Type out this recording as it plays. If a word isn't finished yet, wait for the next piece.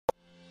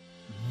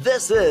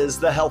This is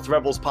the Health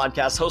Rebels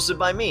podcast hosted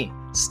by me,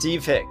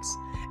 Steve Higgs,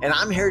 and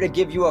I'm here to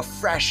give you a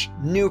fresh,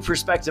 new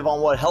perspective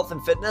on what health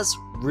and fitness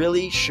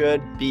really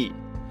should be.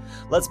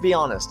 Let's be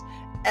honest,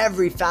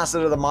 every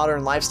facet of the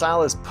modern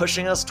lifestyle is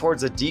pushing us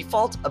towards a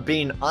default of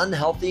being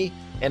unhealthy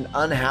and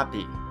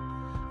unhappy.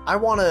 I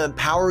want to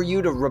empower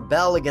you to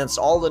rebel against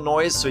all the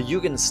noise so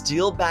you can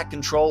steal back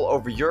control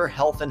over your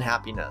health and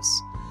happiness.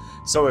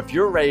 So if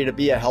you're ready to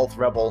be a health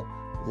rebel,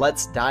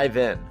 let's dive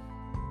in.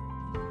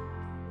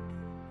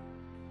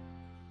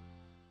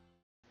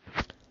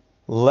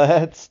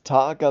 Let's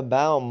talk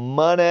about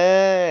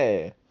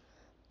money.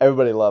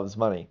 Everybody loves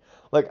money.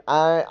 Look,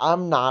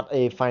 I'm not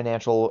a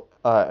financial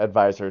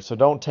advisor, so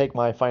don't take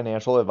my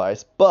financial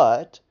advice,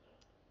 but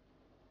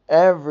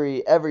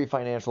every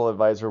financial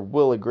advisor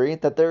will agree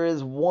that there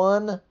is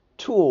one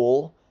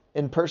tool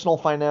in personal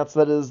finance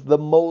that is the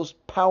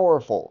most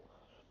powerful,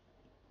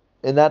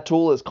 and that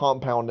tool is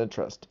compound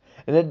interest.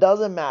 And it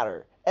doesn't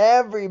matter.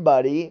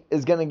 Everybody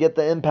is going to get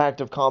the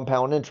impact of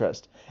compound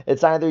interest.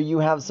 It's either you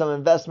have some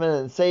investment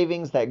and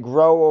savings that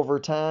grow over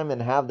time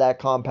and have that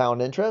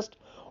compound interest,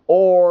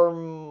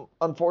 or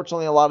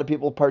unfortunately a lot of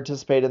people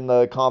participate in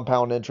the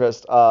compound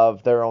interest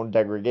of their own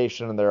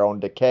degradation and their own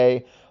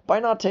decay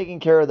by not taking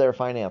care of their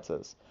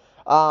finances.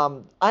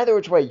 Either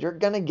which way, you're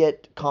going to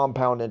get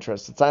compound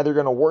interest. It's either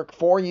going to work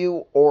for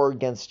you or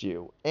against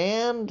you.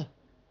 And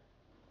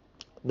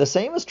the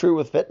same is true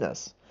with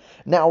fitness.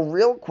 Now,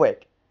 real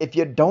quick, if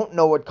you don't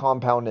know what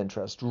compound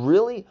interest,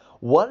 really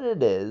what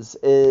it is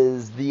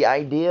the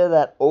idea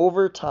that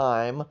over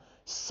time,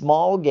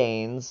 small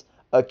gains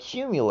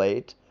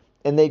accumulate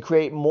and they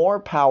create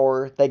more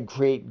power that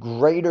create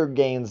greater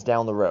gains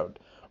down the road,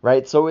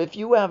 right? So if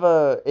you have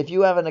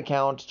an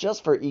account,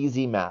 just for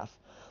easy math,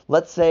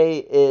 let's say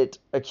it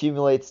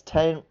accumulates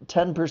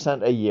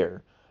 10% a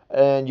year,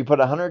 and you put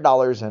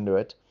 $100 into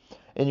it.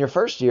 In your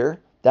first year,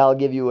 that'll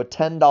give you a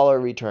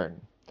 $10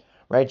 return.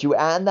 Right? You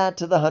add that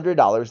to the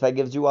 $100, that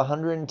gives you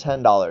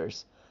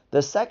 $110.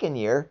 The second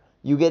year,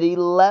 you get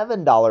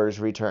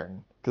 $11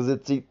 return because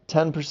it's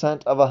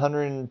 10% of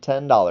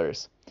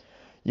 $110.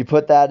 You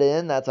put that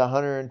in, that's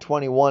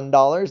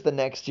 $121. The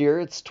next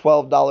year, it's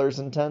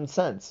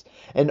 $12.10.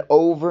 And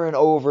over and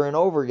over and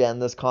over again,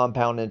 this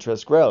compound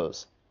interest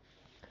grows.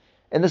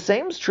 And the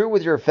same is true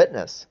with your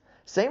fitness.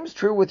 Same is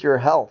true with your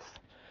health.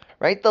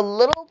 Right? The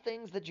little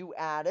things that you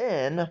add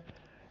in,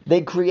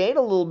 they create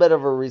a little bit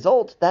of a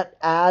result that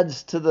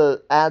adds to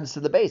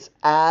the base,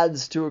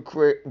 adds to a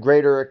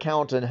greater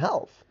account in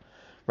health,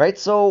 right?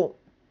 So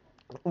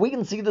we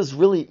can see this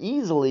really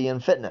easily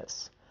in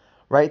fitness,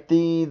 right?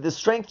 The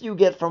strength you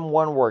get from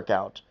one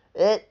workout,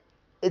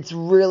 it's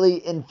really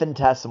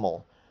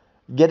infinitesimal.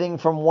 Getting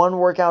from one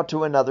workout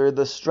to another,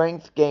 the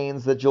strength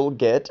gains that you'll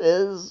get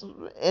is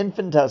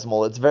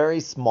infinitesimal. It's very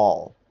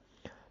small,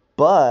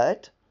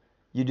 but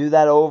you do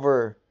that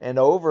over and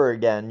over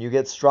again, you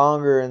get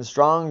stronger and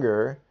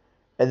stronger,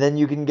 and then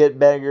you can get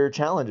bigger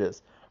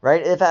challenges,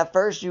 right? If at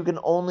first you can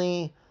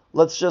only,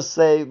 let's use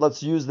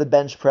the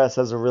bench press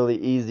as a really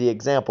easy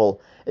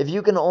example. If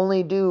you can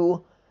only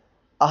do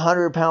a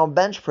 100-pound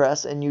bench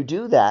press and you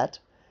do that,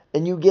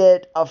 and you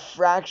get a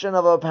fraction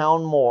of a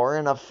pound more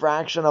and a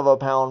fraction of a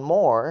pound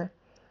more,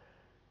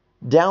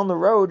 down the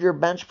road you're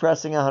bench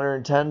pressing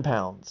 110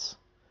 pounds.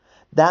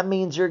 That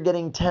means you're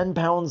getting 10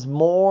 pounds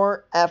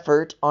more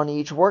effort on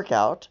each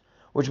workout,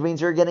 which means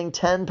you're getting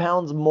 10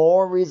 pounds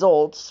more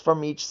results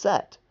from each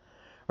set,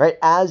 right?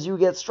 As you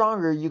get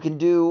stronger, you can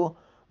do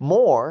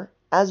more.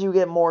 As you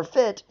get more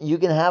fit, you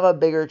can have a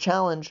bigger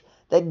challenge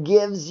that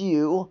gives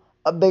you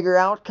a bigger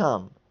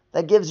outcome,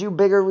 that gives you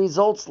bigger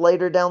results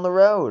later down the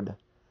road,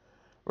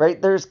 right?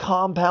 There's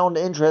compound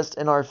interest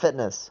in our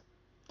fitness.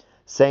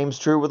 Same's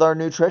true with our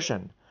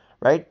nutrition,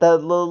 right? The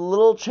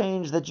little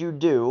change that you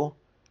do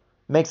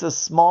makes a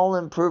small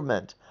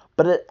improvement,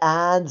 but it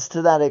adds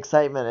to that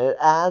excitement. It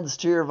adds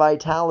to your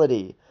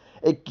vitality.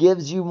 It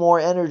gives you more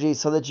energy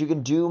so that you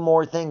can do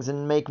more things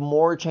and make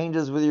more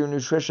changes with your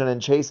nutrition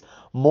and chase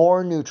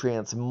more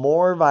nutrients,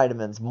 more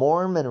vitamins,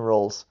 more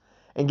minerals,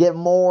 and get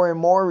more and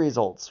more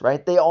results,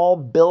 right? They all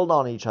build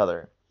on each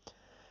other.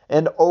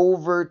 And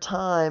over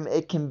time,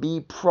 it can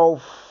be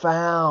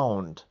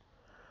profound,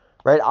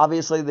 right?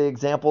 Obviously, the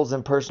examples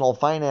in personal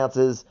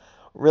finances,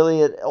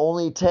 really it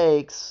only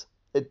takes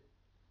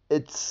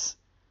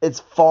it's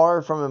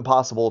far from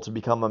impossible to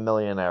become a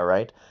millionaire,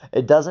 right?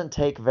 It doesn't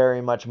take very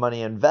much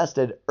money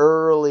invested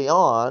early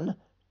on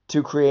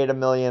to create $1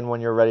 million when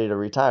you're ready to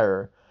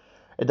retire.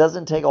 It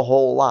doesn't take a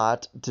whole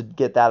lot to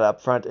get that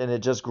up front, and it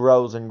just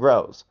grows and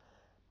grows.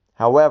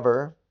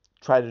 However,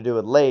 try to do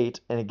it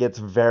late and it gets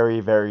very,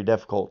 very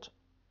difficult.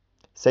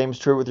 Same's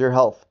true with your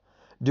health.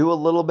 Do a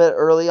little bit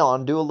early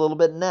on, do a little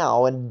bit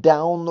now, and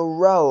down the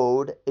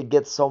road, it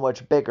gets so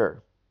much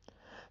bigger.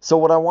 So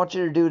what I want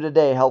you to do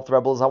today, Health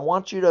Rebels, I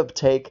want you to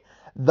take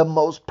the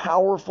most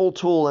powerful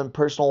tool in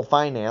personal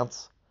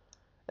finance,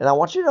 and I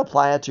want you to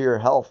apply it to your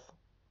health.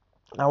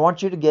 I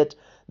want you to get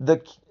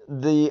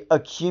the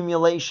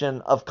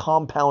accumulation of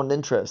compound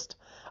interest.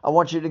 I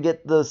want you to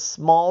get the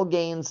small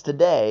gains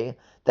today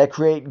that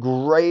create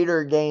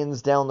greater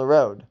gains down the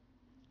road.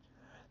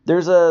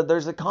 There's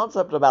a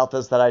concept about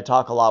this that I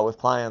talk a lot with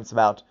clients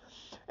about,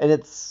 and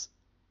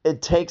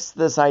it takes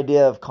this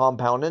idea of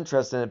compound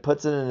interest and it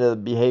puts it into a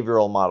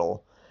behavioral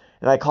model.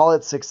 And I call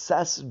it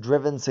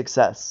success-driven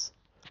success.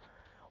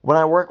 When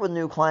I work with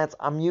new clients,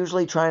 I'm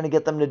usually trying to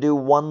get them to do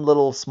one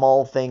little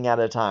small thing at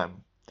a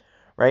time,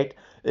 right?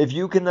 If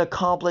you can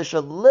accomplish a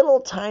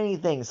little tiny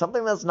thing,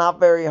 something that's not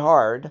very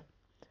hard,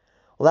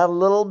 well, that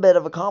little bit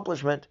of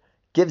accomplishment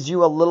gives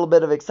you a little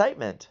bit of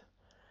excitement.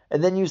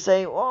 And then you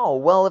say, oh,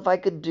 well, if I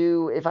could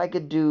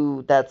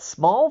do that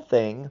small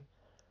thing,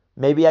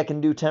 maybe I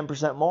can do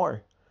 10%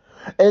 more.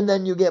 And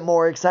then you get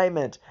more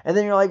excitement. And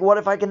then you're like, what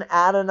if I can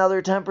add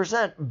another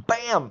 10%?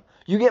 Bam!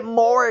 You get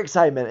more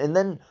excitement. And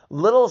then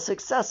little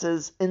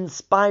successes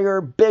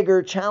inspire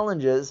bigger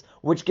challenges,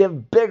 which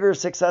give bigger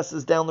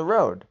successes down the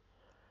road.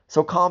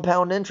 So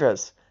compound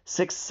interest,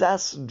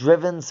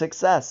 success-driven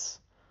success.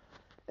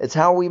 It's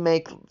how we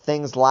make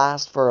things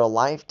last for a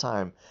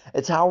lifetime.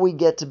 It's how we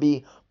get to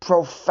be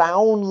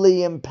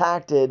profoundly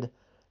impacted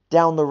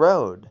down the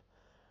road,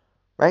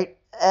 right?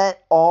 It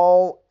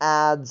all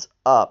adds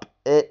up.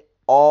 It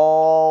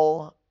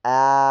all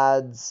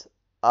adds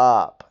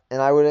up.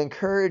 And I would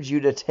encourage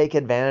you to take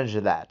advantage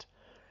of that.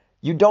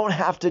 You don't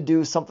have to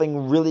do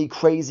something really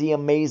crazy,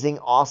 amazing,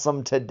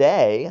 awesome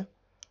today.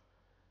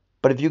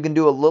 But if you can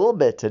do a little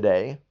bit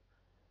today,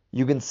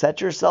 you can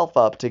set yourself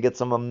up to get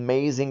some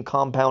amazing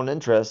compound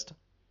interest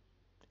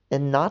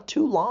in not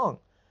too long.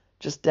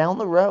 Just down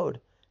the road.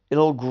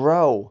 It'll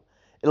grow.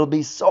 It'll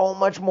be so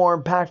much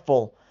more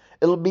impactful.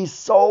 It'll be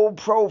so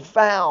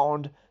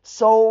profound,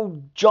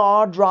 so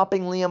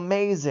jaw-droppingly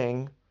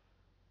amazing.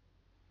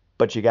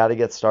 But you got to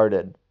get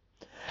started.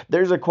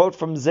 There's a quote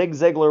from Zig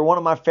Ziglar, one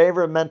of my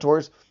favorite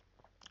mentors,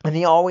 and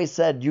he always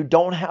said, you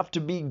don't have to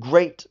be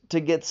great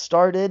to get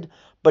started,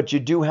 but you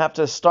do have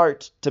to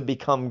start to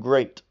become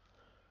great.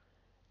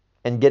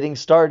 And getting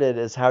started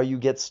is how you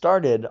get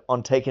started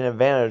on taking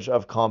advantage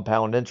of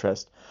compound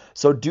interest.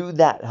 So do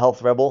that,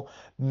 Health Rebel.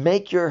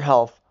 Make your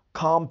health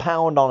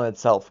compound on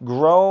itself.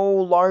 Grow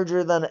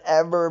larger than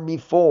ever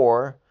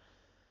before.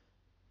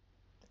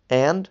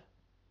 And,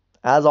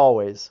 as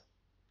always,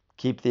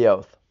 keep the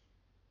oath.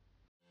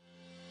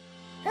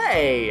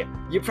 Hey,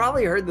 you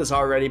probably heard this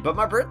already, but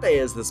my birthday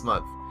is this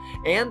month.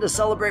 And to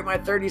celebrate my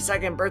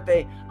 32nd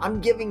birthday,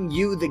 I'm giving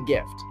you the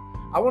gift.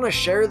 I want to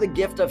share the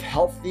gift of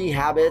healthy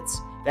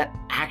habits that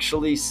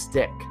actually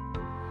stick.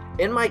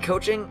 In my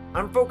coaching,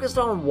 I'm focused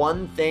on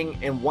one thing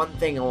and one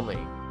thing only: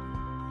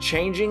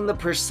 changing the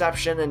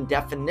perception and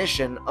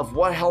definition of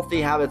what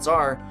healthy habits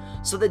are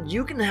so that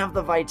you can have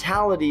the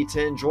vitality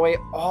to enjoy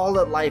all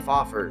that life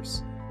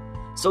offers.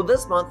 So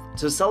this month,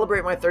 to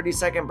celebrate my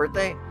 32nd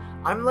birthday,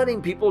 I'm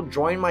letting people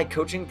join my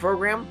coaching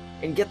program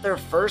and get their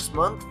first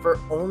month for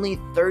only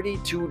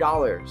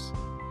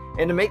 $32.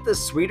 And to make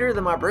this sweeter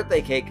than my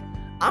birthday cake,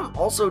 I'm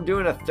also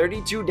doing a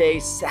 32-day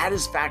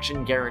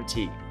satisfaction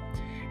guarantee.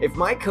 If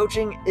my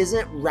coaching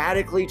isn't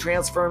radically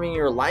transforming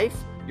your life,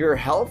 your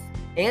health,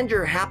 and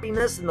your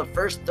happiness in the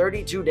first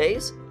 32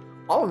 days,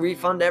 I'll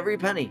refund every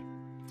penny.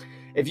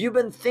 If you've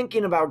been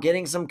thinking about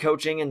getting some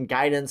coaching and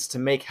guidance to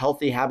make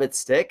healthy habits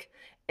stick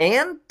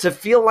and to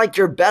feel like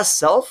your best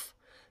self,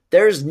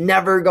 there's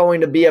never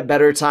going to be a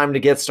better time to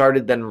get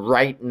started than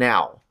right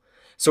now.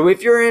 So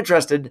if you're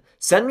interested,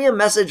 send me a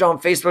message on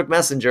Facebook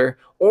Messenger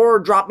or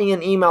drop me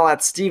an email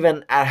at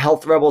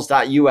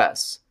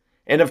steven@healthrebels.us.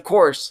 And of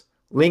course,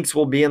 links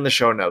will be in the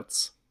show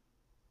notes.